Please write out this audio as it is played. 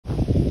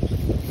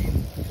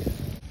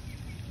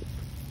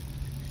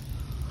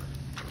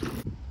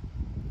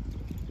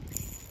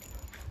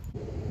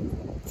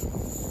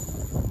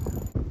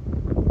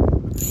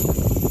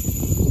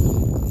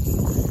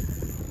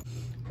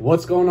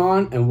What's going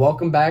on, and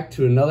welcome back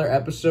to another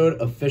episode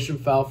of Fish and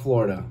Fowl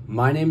Florida.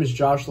 My name is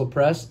Josh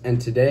LaPresse,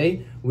 and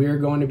today we are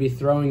going to be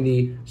throwing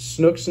the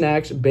Snook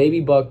Snacks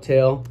Baby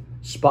Bucktail,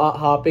 spot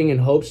hopping in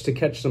hopes to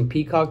catch some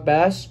peacock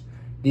bass.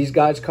 These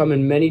guys come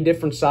in many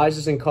different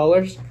sizes and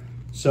colors,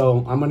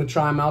 so I'm going to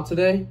try them out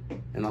today,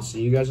 and I'll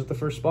see you guys at the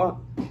first spot.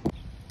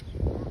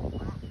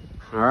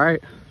 All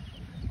right,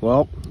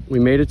 well, we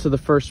made it to the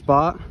first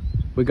spot.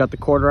 We got the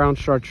 1/4 ounce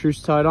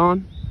chartreuse tied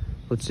on.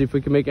 Let's see if we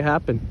can make it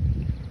happen.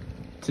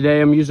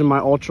 Today I'm using my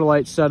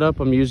ultralight setup.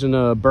 I'm using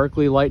a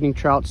Berkeley Lightning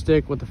trout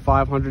stick with a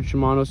 500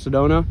 Shimano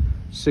Sedona,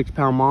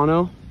 6-pound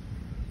mono.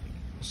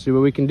 Let's see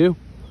what we can do.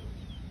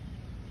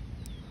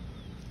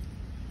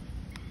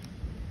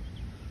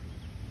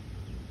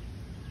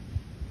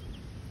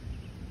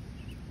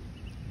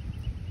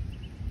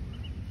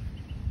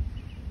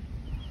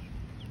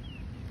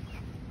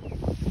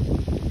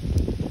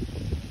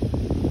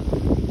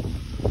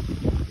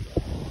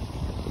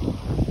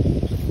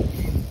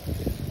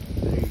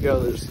 Go,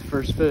 there's the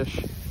first fish.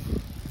 I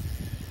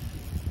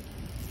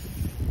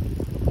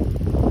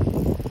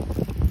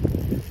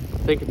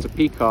think it's a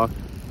peacock.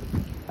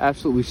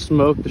 Absolutely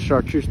smoked the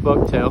chartreuse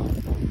bucktail.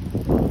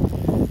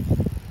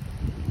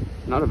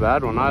 Not a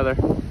bad one either.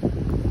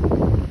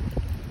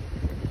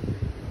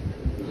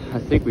 I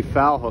think we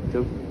foul hooked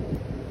him.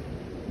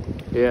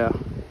 Yeah.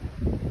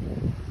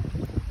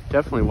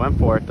 Definitely went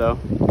for it though.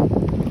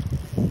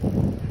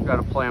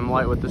 Gotta play him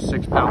light with the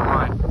 6-pound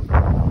line.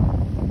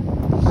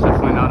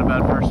 Definitely not a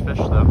bad first fish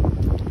though.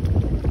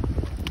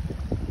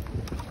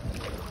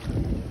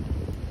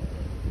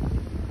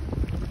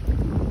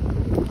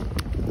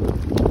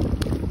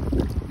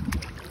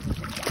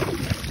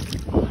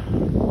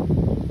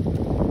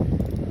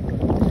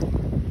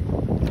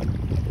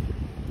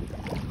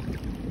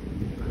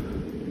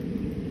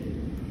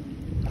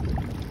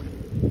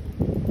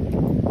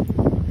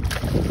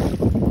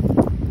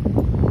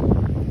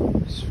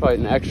 He's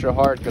fighting extra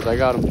hard because I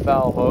got him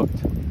foul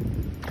hooked,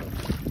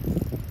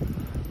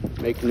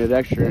 making it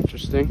extra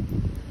interesting.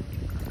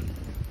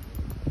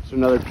 There's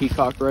another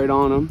peacock right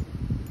on him.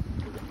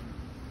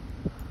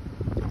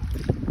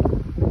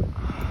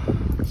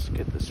 Let's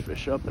get this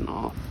fish up and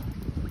off.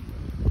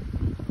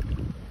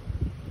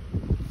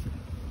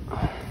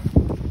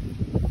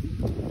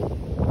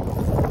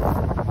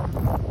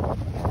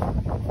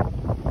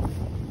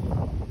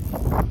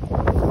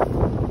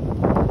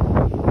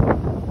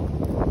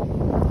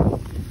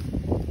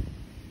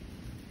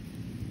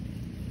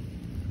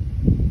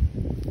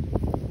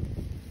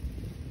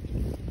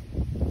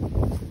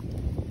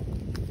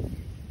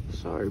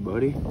 Sorry,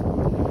 buddy.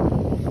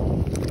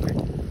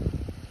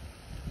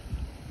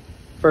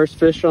 First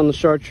fish on the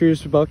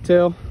chartreuse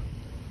bucktail.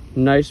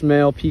 Nice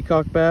male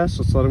peacock bass.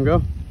 Let's let him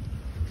go.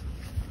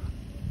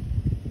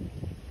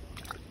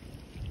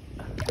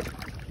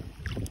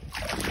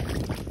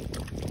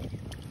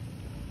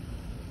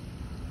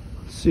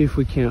 Let's see if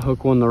we can't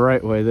hook one the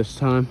right way this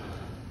time.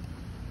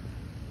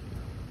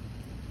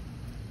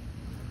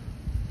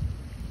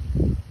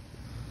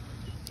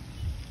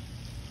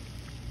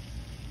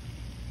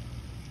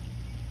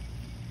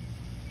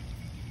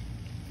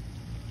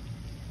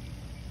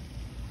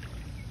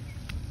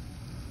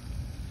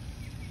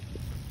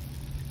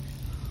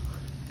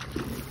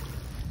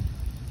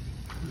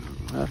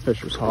 That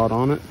fish was hot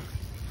on it.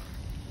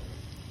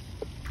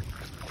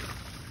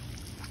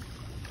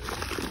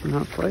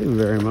 Not fighting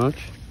very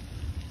much.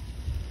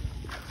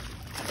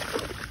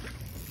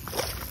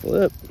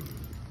 Flip.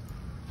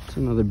 It's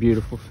another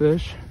beautiful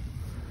fish.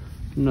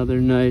 Another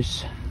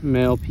nice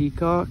male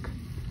peacock.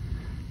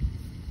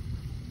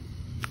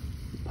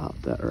 Pop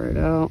that right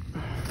out.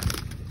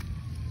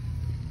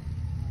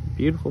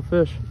 Beautiful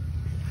fish.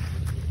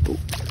 Oh,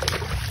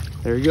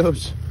 there he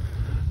goes.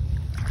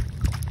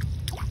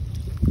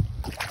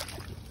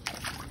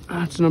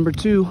 That's number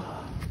 2.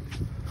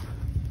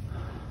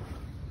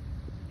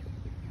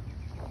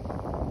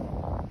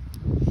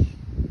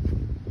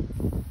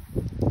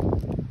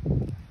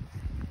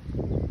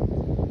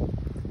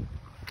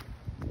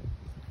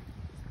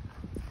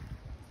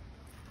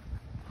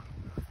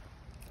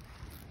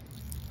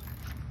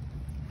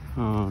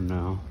 Oh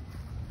no.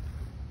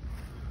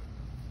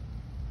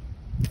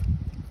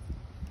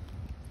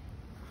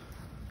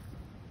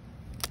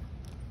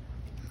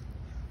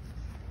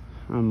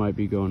 I might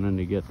be going in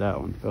to get that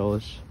one,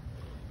 fellas.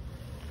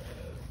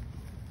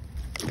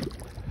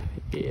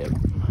 Yep.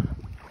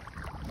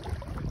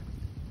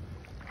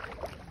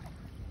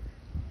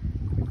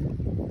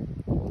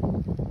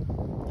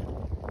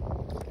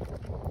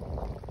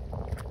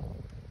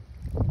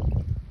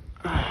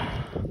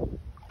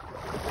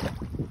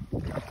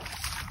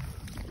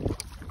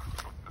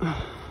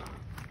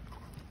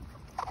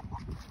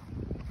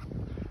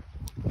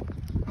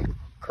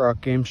 Croc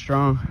game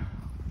strong.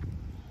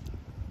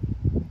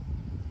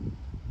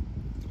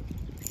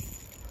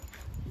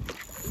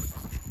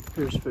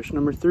 Here's fish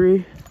number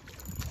 3.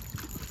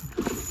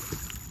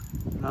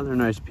 Another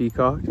nice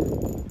peacock.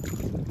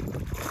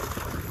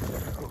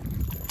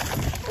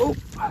 Oh,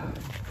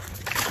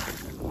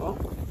 well,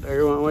 there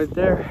he went right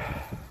there.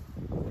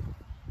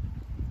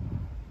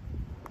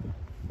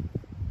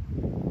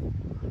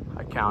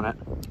 count it.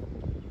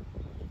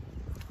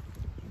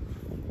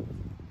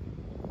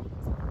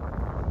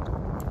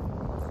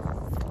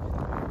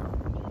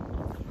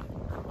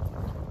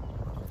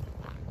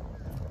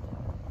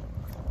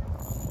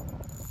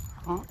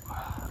 Oh,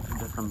 a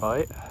different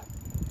bite.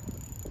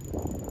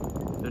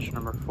 Fish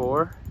number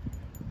 4.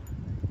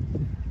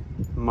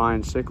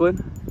 Mayan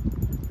cichlid.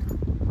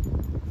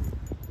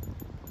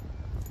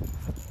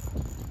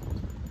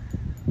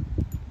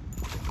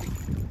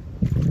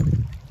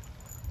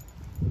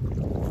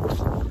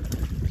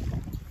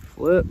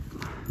 Flip.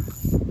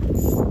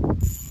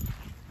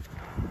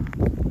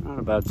 Not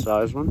a bad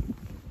size one.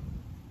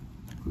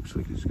 Looks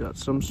like he's got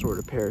some sort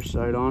of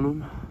parasite on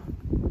him.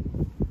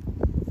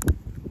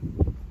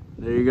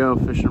 There you go,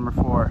 fish number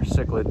 4,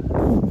 cichlid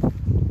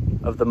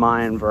of the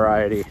Mayan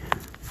variety.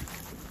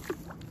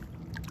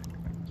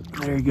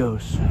 There he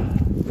goes.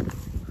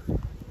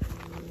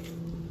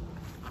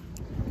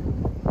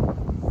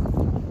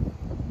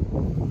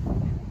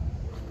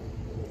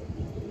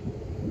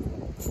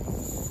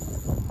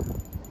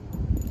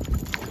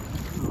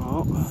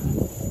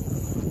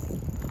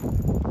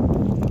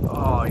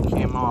 Oh, he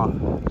came off.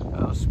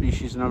 That was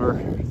species number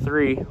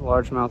 3,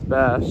 largemouth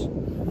bass.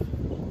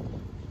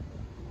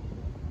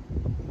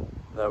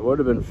 That would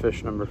have been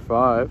fish number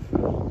 5.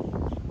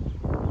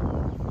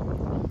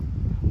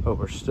 But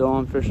we're still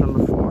on fish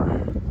number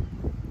 4.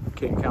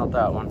 Can't count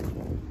that one.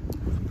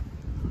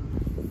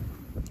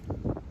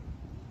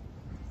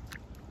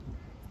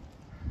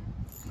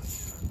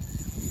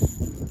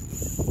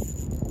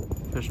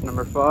 Fish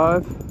number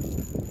 5.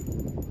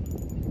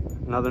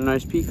 Another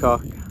nice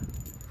peacock.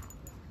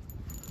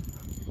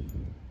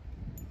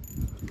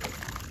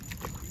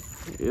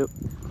 Yep.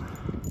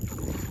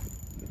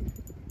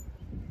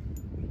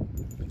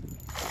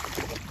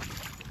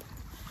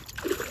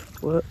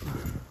 What?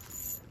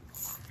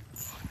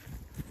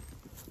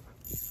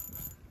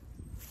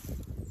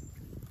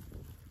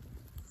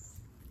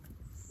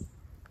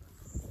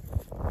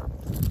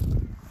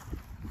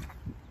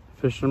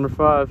 Fish number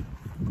 5.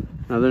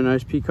 Another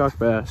nice peacock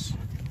bass.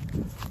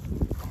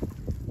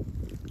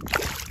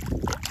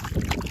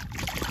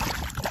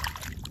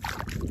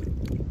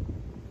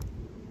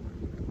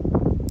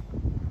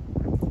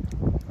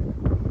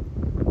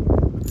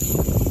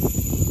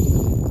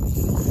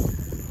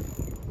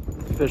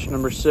 Fish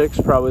number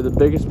 6, probably the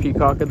biggest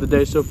peacock of the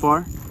day so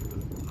far.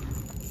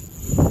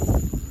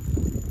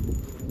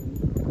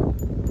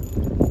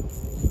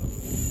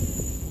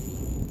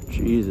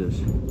 Jesus.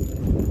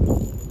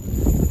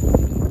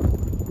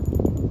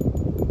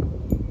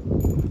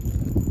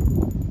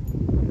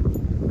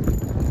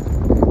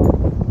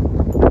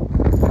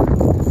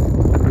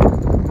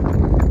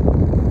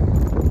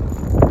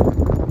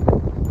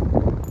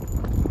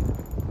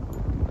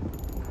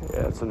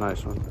 Yeah, it's a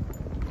nice one.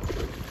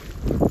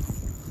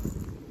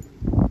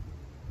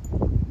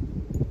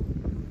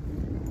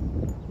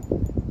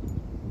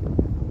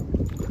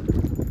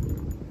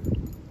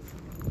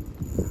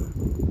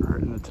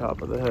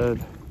 Top of the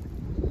head.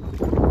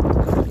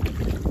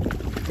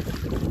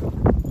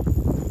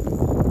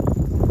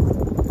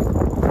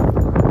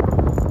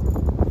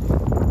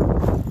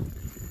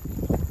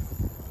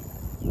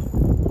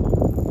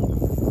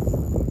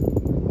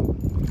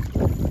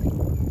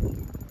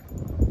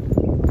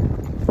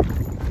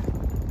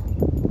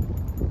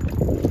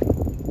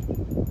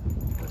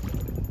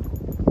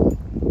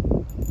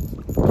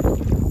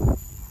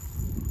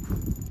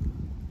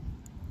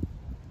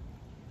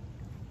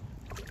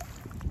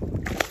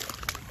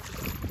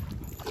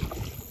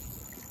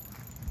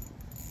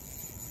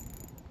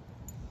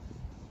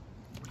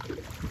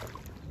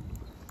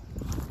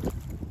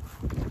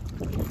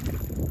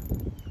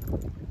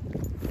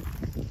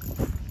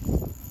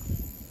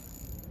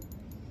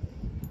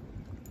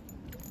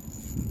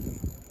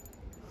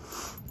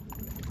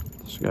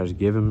 This guy's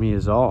giving me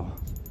his all.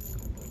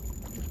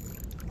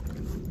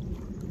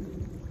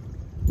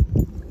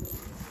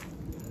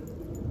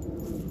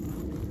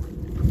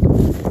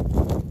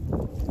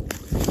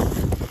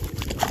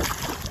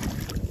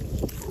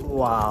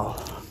 Wow.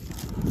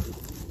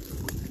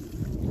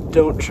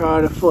 Don't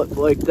try to flip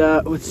like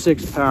that with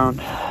 6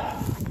 pound.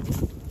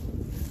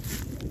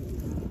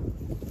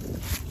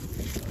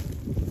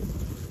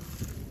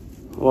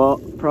 Well,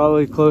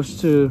 probably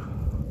close to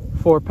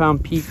 4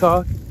 pound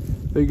peacock.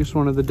 Biggest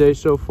one of the day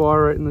so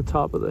far, right in the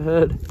top of the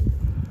head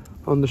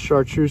on the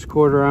chartreuse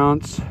 1/4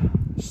 ounce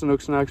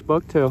Snook Snacks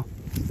Bucktail.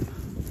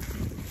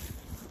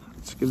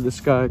 Let's give this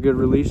guy a good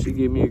release. He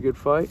gave me a good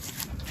fight.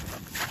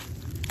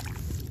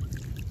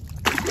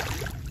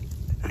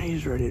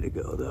 He's ready to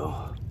go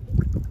though.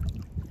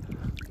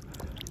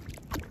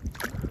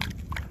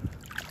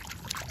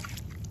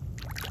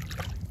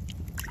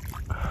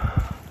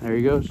 There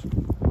he goes.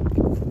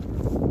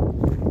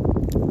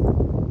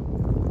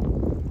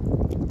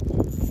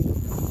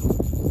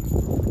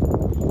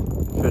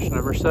 Fish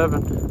number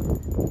 7.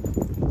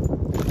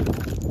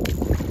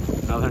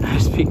 Another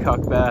nice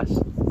peacock bass.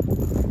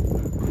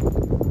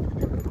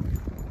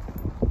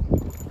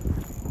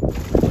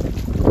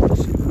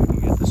 Let's see if we can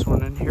get this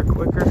one in here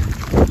quicker.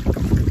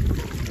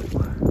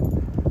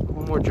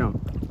 Charge them.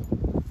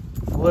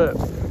 Flip.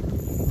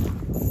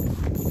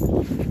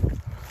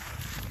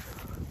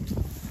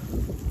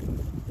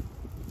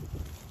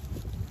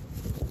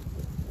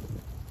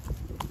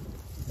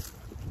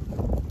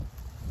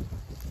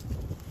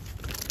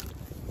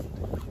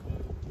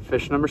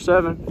 Fish number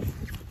 7.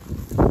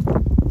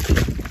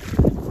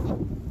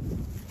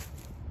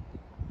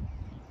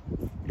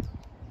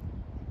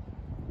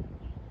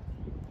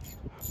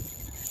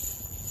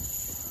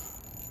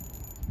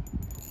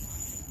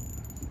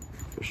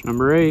 Fish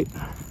number 8.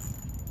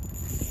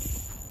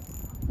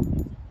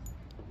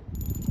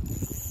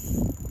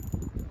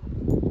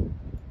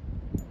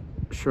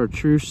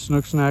 Chartreuse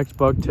Snook Snacks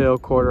Bucktail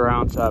 1/4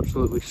 ounce,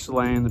 absolutely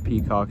slaying the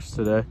peacocks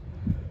today.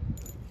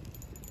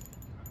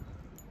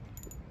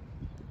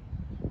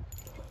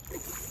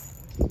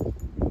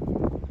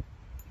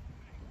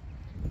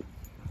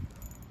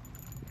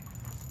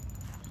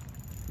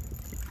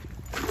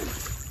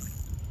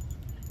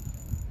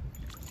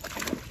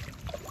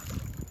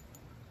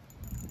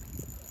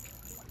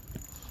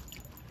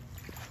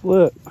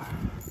 Flip.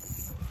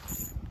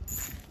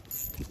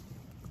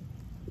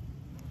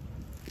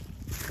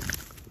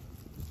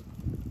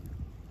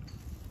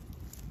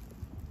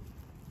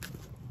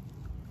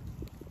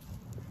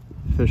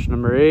 Fish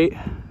number 8,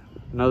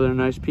 another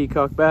nice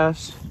peacock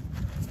bass.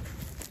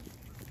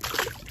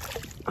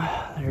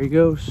 There he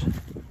goes.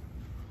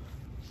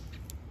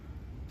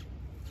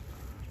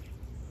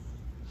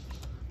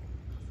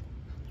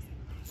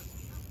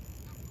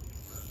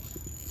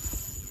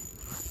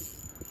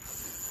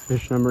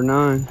 Fish number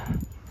 9,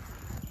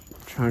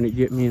 trying to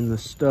get me in the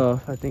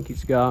stuff. I think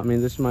he's got me.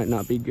 This might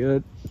not be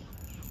good.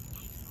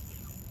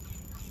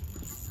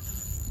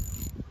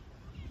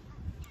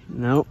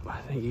 Nope,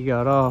 I think he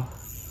got off.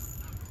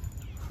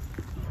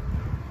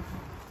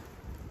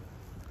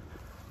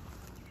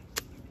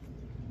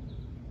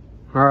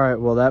 All right,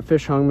 well, that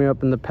fish hung me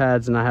up in the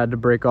pads and I had to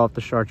break off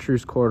the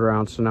chartreuse 1/4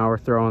 ounce. So now we're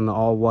throwing the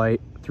all white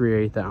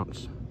 3/8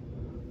 ounce.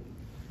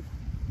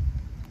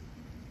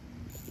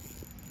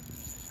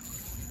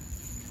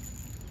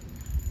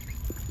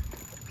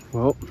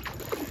 Well,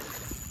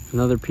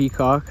 another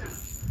peacock.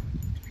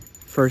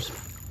 First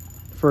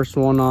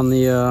one on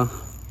the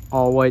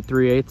all white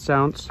 3/8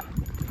 ounce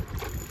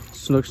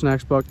Snook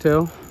Snacks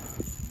Bucktail.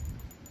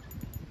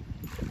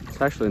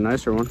 It's actually a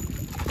nicer one.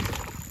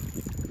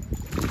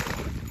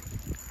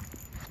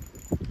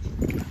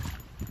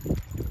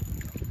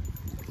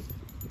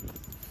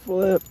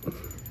 Flip.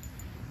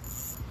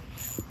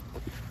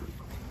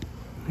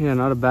 Yeah,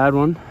 not a bad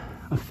one.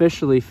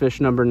 Officially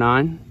fish number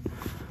 9.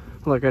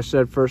 Like I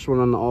said, first one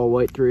on the all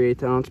white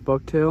 3/8 ounce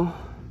bucktail.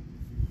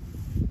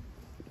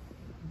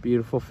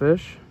 Beautiful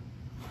fish.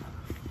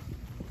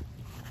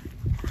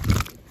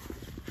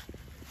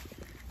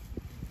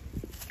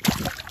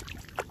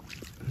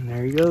 And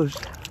there he goes.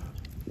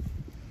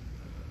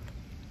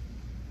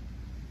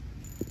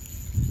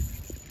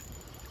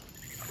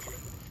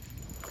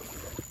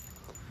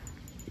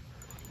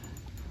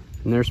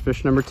 And there's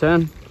fish number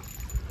 10.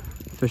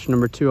 Fish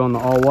number 2 on the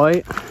all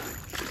white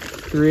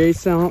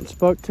 3/8 ounce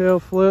bucktail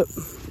flip.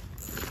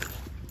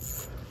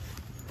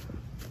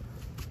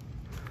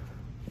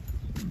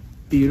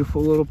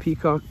 Beautiful little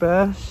peacock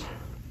bass.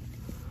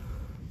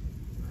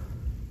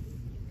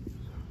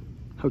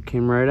 Hook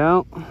came right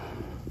out.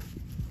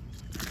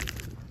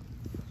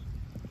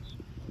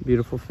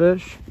 Beautiful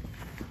fish.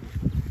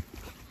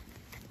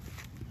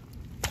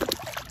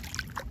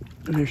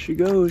 And there she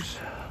goes.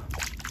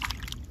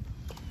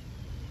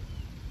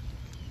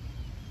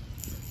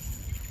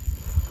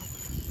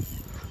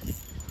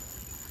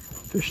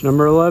 Fish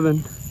number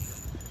 11,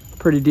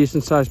 pretty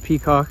decent sized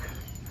peacock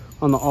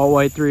on the all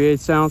white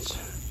 3/8 ounce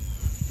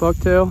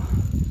bucktail.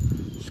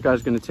 This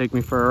guy's gonna take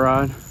me for a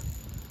ride.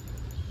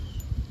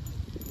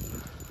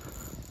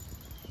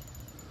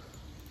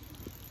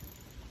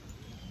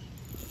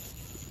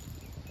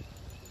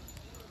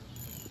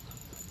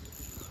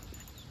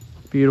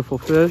 Beautiful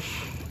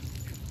fish.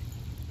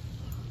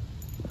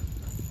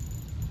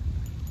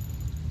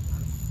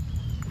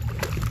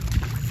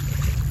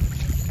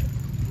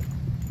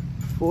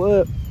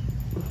 Flip.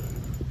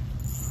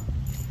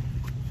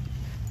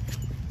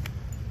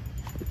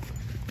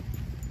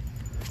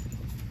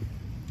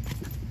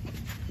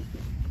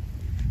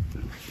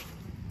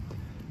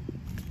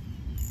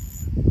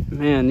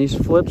 Man, these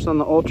flips on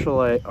the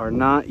ultralight are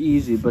not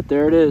easy, but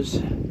there it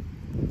is.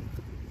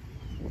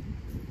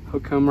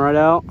 Hook come right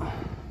out.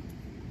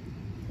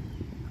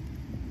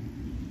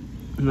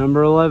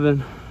 Number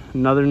 11,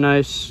 another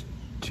nice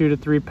 2 to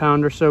 3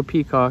 pound or so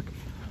peacock.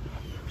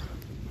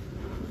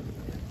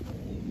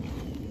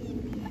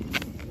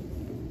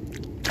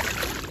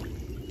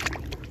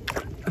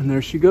 And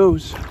there she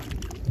goes.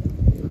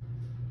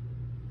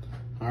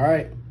 All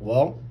right,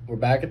 well, we're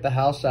back at the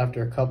house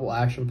after a couple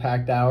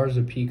action-packed hours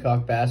of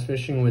peacock bass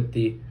fishing with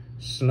the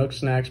Snook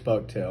Snacks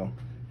Bucktail.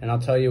 And I'll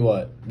tell you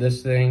what,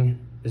 this thing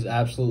is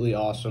absolutely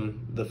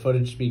awesome. The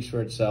footage speaks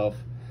for itself.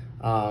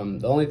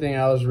 The only thing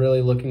I was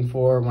really looking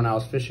for when I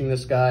was fishing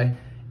this guy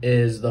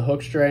is the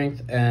hook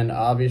strength, and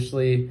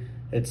obviously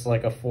It's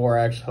like a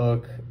 4X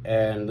hook,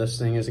 and this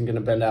thing isn't going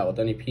to bend out with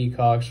any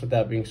peacocks. With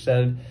that being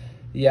said,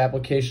 the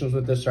applications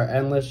with this are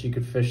endless. You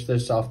could fish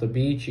this off the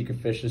beach, you could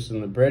fish this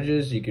in the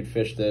bridges, you could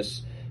fish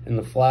this in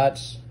the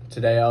flats.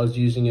 Today I was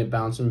using it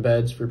bouncing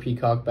beds for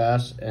peacock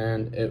bass,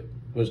 and it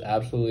was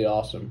absolutely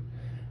awesome.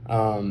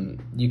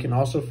 You can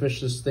also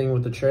fish this thing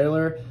with the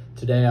trailer.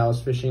 Today I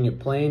was fishing it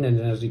plain, and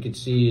as you can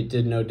see, it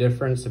did no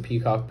difference. The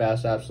peacock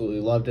bass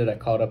absolutely loved it. I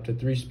caught up to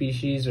 3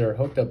 species, or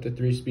hooked up to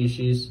 3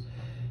 species.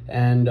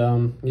 And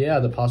yeah,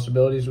 the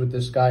possibilities with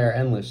this guy are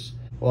endless.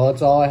 Well,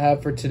 that's all I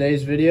have for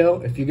today's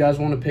video. If you guys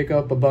want to pick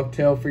up a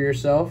bucktail for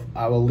yourself,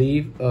 I will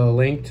leave a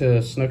link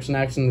to Snook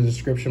Snacks in the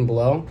description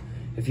below.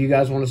 If you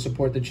guys want to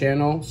support the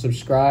channel,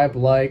 subscribe,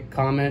 like,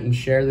 comment, and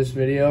share this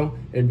video.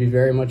 It'd be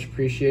very much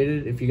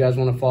appreciated. If you guys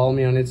want to follow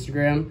me on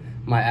Instagram,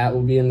 my @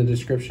 will be in the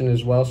description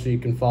as well, so you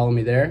can follow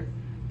me there.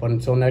 But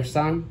until next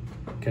time,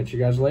 catch you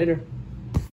guys later.